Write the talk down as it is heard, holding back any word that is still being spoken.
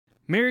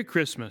Merry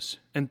Christmas,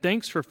 and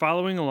thanks for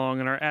following along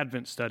in our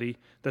Advent study,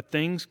 The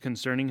Things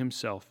Concerning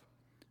Himself.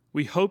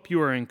 We hope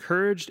you are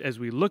encouraged as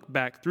we look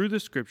back through the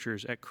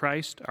Scriptures at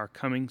Christ, our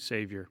coming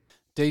Savior.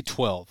 Day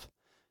 12,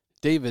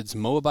 David's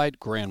Moabite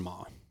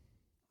grandma.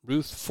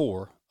 Ruth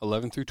 4,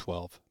 11 through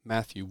 12,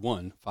 Matthew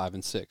 1, 5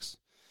 and 6.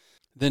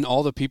 Then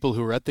all the people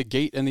who were at the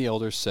gate and the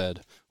elders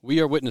said,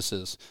 "We are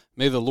witnesses.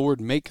 May the Lord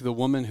make the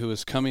woman who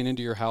is coming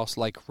into your house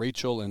like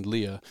Rachel and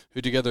Leah,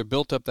 who together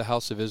built up the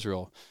house of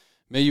Israel.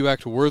 May you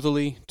act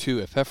worthily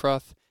to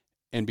Ephrathah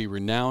and be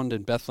renowned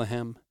in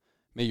Bethlehem.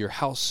 May your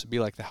house be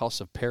like the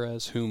house of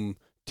Perez, whom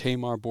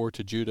Tamar bore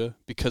to Judah,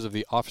 because of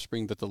the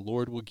offspring that the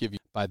Lord will give you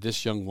by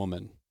this young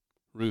woman."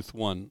 Ruth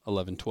 1,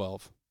 11,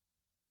 12.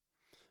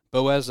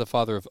 Boaz the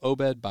father of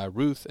Obed by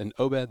Ruth, and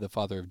Obed the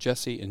father of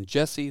Jesse, and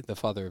Jesse the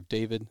father of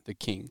David the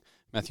king.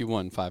 Matthew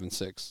 1, 5 and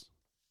 6.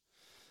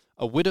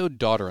 A widowed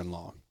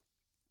daughter-in-law.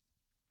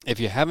 If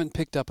you haven't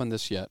picked up on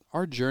this yet,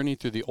 our journey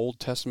through the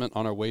Old Testament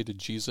on our way to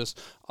Jesus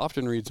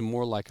often reads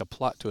more like a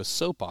plot to a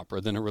soap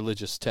opera than a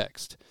religious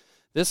text.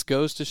 This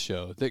goes to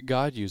show that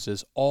God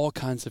uses all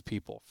kinds of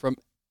people from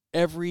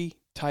every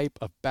type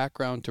of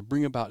background to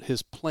bring about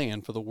His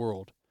plan for the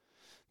world.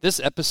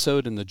 This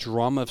episode in the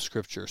drama of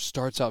Scripture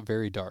starts out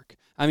very dark.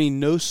 I mean,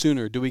 no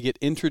sooner do we get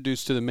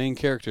introduced to the main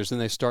characters than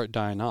they start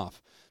dying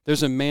off.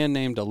 There's a man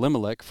named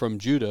Elimelech from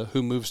Judah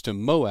who moves to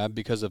Moab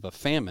because of a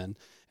famine,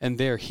 and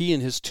there he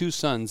and his 2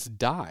 sons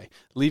die,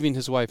 leaving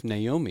his wife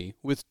Naomi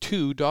with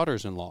 2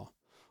 daughters-in-law.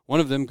 One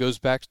of them goes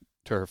back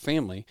to her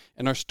family,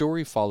 and our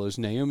story follows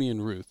Naomi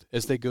and Ruth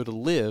as they go to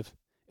live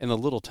in the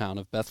little town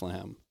of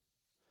Bethlehem.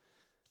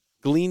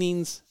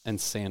 Gleanings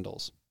and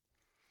sandals.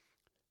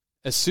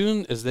 As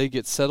soon as they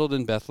get settled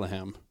in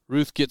Bethlehem,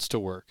 Ruth gets to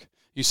work.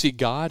 You see,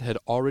 God had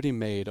already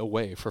made a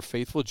way for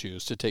faithful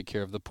Jews to take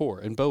care of the poor,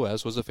 and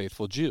Boaz was a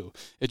faithful Jew.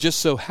 It just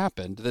so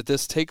happened that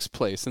this takes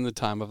place in the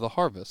time of the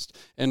harvest,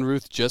 and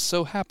Ruth just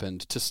so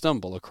happened to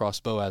stumble across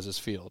Boaz's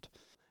field.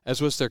 As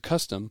was their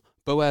custom,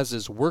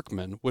 Boaz's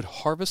workmen would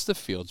harvest the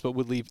fields but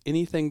would leave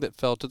anything that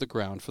fell to the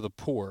ground for the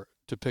poor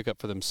to pick up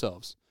for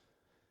themselves.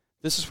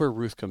 This is where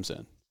Ruth comes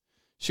in.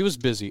 She was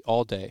busy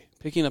all day,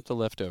 picking up the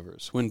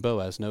leftovers, when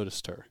Boaz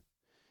noticed her.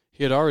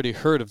 He had already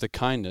heard of the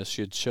kindness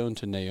she had shown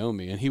to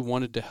Naomi, and he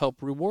wanted to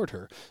help reward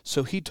her,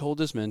 so he told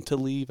his men to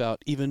leave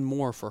out even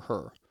more for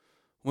her.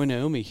 When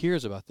Naomi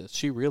hears about this,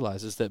 she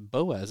realizes that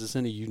Boaz is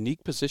in a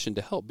unique position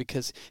to help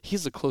because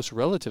he's a close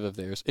relative of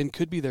theirs and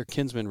could be their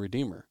kinsman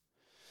redeemer.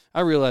 I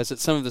realize that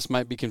some of this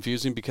might be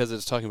confusing because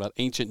it's talking about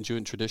ancient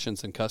Jewish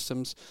traditions and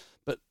customs,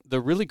 but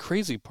the really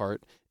crazy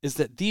part is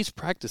that these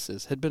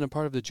practices had been a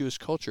part of the Jewish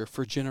culture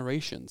for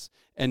generations,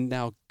 and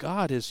now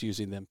God is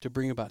using them to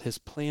bring about His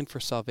plan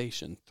for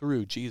salvation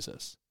through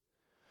Jesus.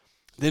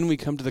 Then we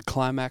come to the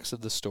climax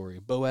of the story.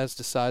 Boaz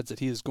decides that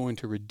he is going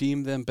to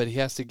redeem them, but he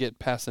has to get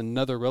past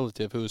another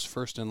relative who is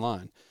first in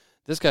line.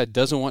 This guy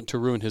doesn't want to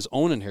ruin his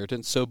own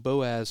inheritance, so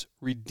Boaz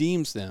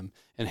redeems them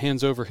and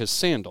hands over his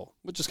sandal,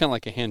 which is kind of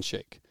like a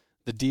handshake.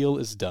 The deal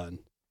is done.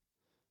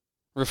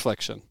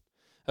 Reflection.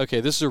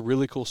 Okay, this is a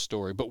really cool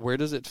story, but where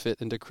does it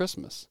fit into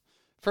Christmas?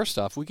 First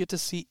off, we get to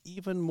see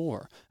even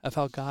more of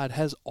how God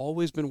has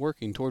always been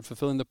working toward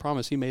fulfilling the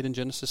promise He made in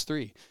Genesis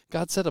 3.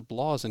 God set up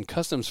laws and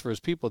customs for His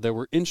people that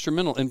were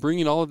instrumental in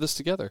bringing all of this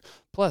together.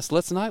 Plus,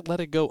 let's not let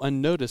it go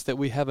unnoticed that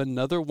we have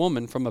another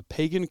woman from a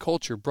pagan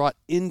culture brought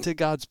into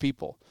God's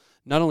people.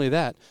 Not only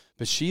that,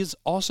 but she is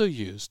also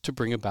used to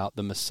bring about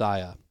the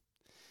Messiah.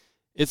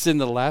 It's in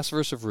the last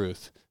verse of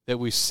Ruth that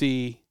we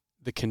see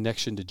the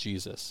connection to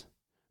Jesus.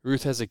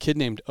 Ruth has a kid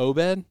named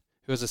Obed,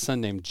 who has a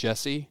son named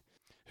Jesse,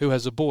 who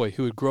has a boy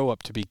who would grow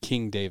up to be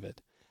King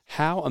David.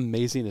 How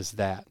amazing is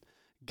that?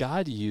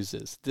 God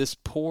uses this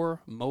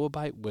poor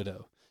Moabite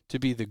widow to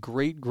be the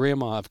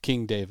great-grandma of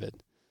King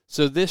David.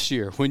 So this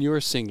year, when you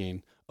are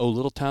singing, O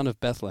Little Town of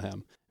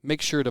Bethlehem,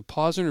 make sure to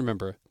pause and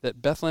remember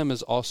that Bethlehem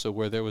is also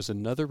where there was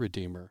another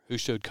Redeemer who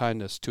showed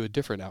kindness to a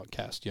different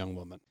outcast young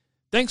woman.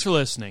 Thanks for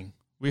listening.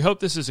 We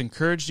hope this has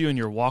encouraged you in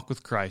your walk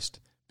with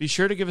Christ. Be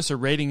sure to give us a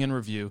rating and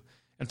review.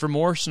 And for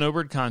more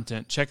Snowbird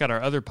content, check out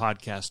our other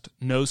podcast,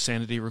 No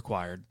Sanity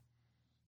Required.